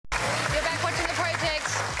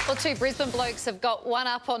Well, two Brisbane blokes have got one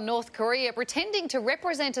up on North Korea pretending to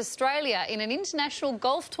represent Australia in an international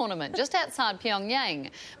golf tournament just outside Pyongyang.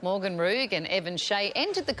 Morgan Roog and Evan Shea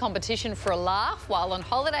entered the competition for a laugh while on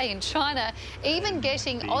holiday in China, even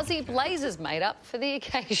getting Aussie blazers made up for the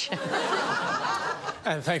occasion.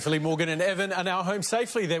 And thankfully, Morgan and Evan are now home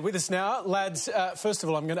safely. They're with us now. Lads, first of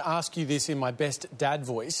all, I'm going to ask you this in my best dad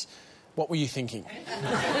voice. What were you thinking?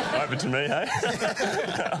 Over to me, hey?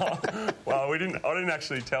 Well, I didn't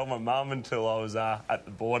actually tell my mum until I was at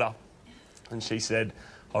the border. And she said,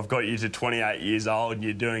 I've got you to 28 years old and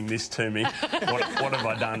you're doing this to me. What have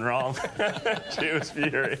I done wrong? She was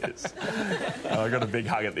furious. I got a big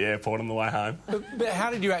hug at the airport on the way home. But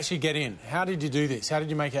how did you actually get in? How did you do this? How did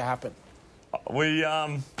you make it happen? We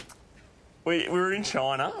were in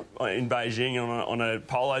China, in Beijing, on a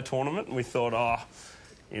polo tournament, and we thought,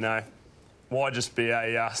 you know, why just be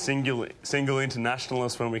a single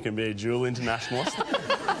internationalist when we can be a dual internationalist?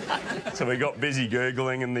 So we got busy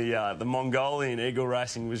Googling, and the Mongolian eagle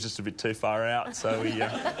racing was just a bit too far out. So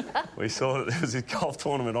we saw that there was a golf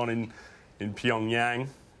tournament on in Pyongyang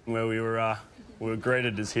where we were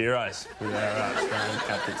greeted as heroes with our Australian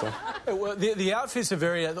capital. Well, the outfits are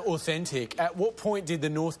very authentic. At what point did the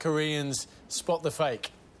North Koreans spot the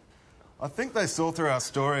fake? I think they saw through our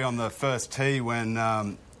story on the first tee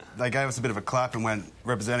when they gave us a bit of a clap and went,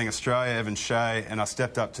 representing Australia, Evan Shea, and I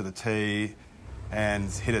stepped up to the tee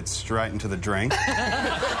and hit it straight into the drink.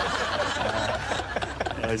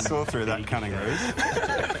 They saw through that cunning ruse.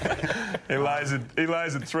 He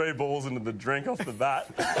lasered 3 balls into the drink off the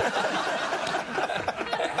bat.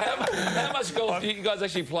 How much golf do you guys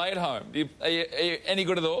actually play at home? Are you any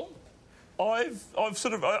good at all? I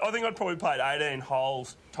think I'd probably played 18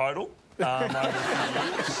 holes total. Over a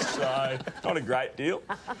few years, so not a great deal.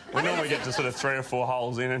 We normally get to sort of 3 or 4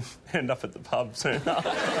 holes in and end up at the pub soon. I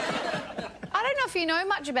don't know if you know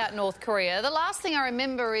much about North Korea. The last thing I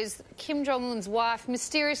remember is Kim Jong-un's wife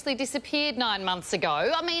mysteriously disappeared 9 months ago.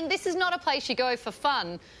 I mean, this is not a place you go for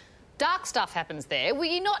fun. Dark stuff happens there. Were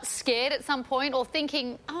you not scared at some point or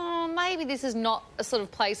thinking, oh, maybe this is not a sort of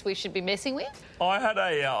place we should be messing with? I had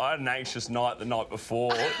an anxious night the night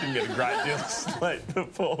before. Didn't get a great deal of sleep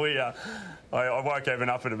before I woke Evan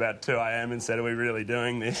up at about 2 a.m. and said, are we really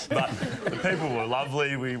doing this? But the people were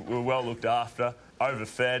lovely. We were well looked after,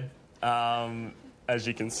 overfed, as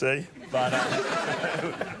you can see. But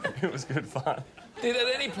it was good fun. Did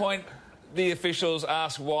at any point the officials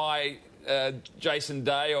ask why Jason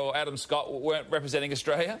Day or Adam Scott weren't representing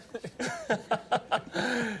Australia?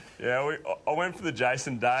 Yeah, I went for the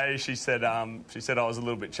Jason Day. She said I was a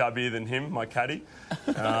little bit chubbier than him, my caddy,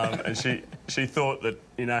 and she thought that,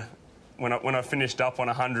 you know, when I finished up on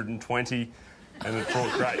 120, and it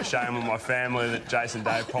brought great shame on my family that Jason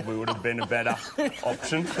Day probably would have been a better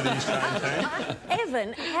option for the Australian team.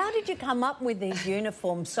 Evan, how did you come up with these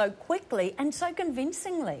uniforms so quickly and so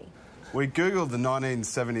convincingly? We Googled the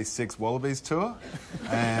 1976 Wallabies tour,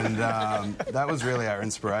 and that was really our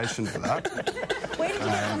inspiration for that. Where did you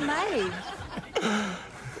get them made?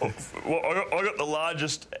 Well, I got the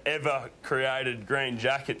largest ever created green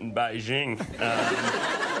jacket in Beijing.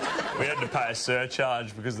 We had to pay a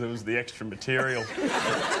surcharge because there was the extra material.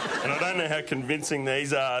 And I don't know how convincing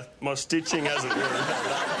these are. My stitching hasn't really held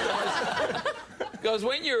up. Guys,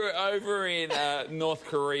 when you were over in North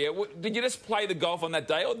Korea, did you just play the golf on that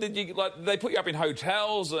day, or did they put you up in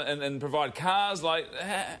hotels and provide cars? Like,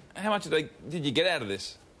 how much did you get out of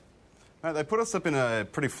this? Mate, they put us up in a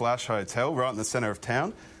pretty flash hotel right in the centre of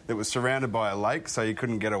town that was surrounded by a lake, so you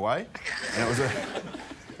couldn't get away. And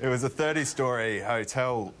it was a 30-storey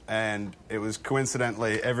hotel, and it was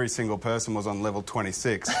coincidentally every single person was on level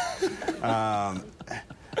 26.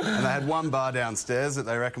 And they had one bar downstairs that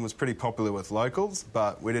they reckon was pretty popular with locals,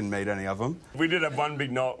 but we didn't meet any of them. We did have one big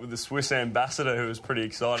night with the Swiss ambassador, who was pretty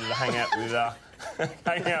excited to hang out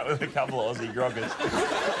with a couple of Aussie groggers. We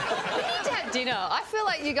need to have dinner. I feel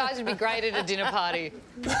like you guys would be great at a dinner party.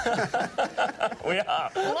 We are.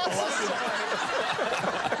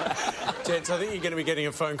 Gents, I think you're going to be getting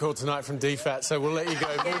a phone call tonight from DFAT, so we'll let you go.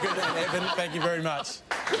 Morgan and Evan, thank you very much.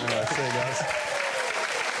 See you guys.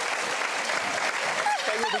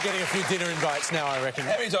 We'll be getting a few dinner invites now, I reckon.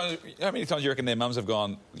 How many times do you reckon their mums have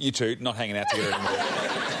gone, you two, not hanging out together anymore?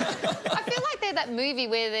 I feel like they're that movie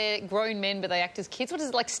where they're grown men but they act as kids. What is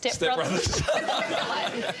it, like Step Brothers?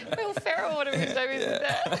 Will Ferrell, whatever his name is.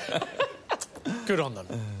 Yeah. Good on them.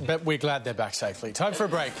 But we're glad they're back safely. Time for a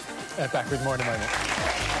break. Back with more in a moment.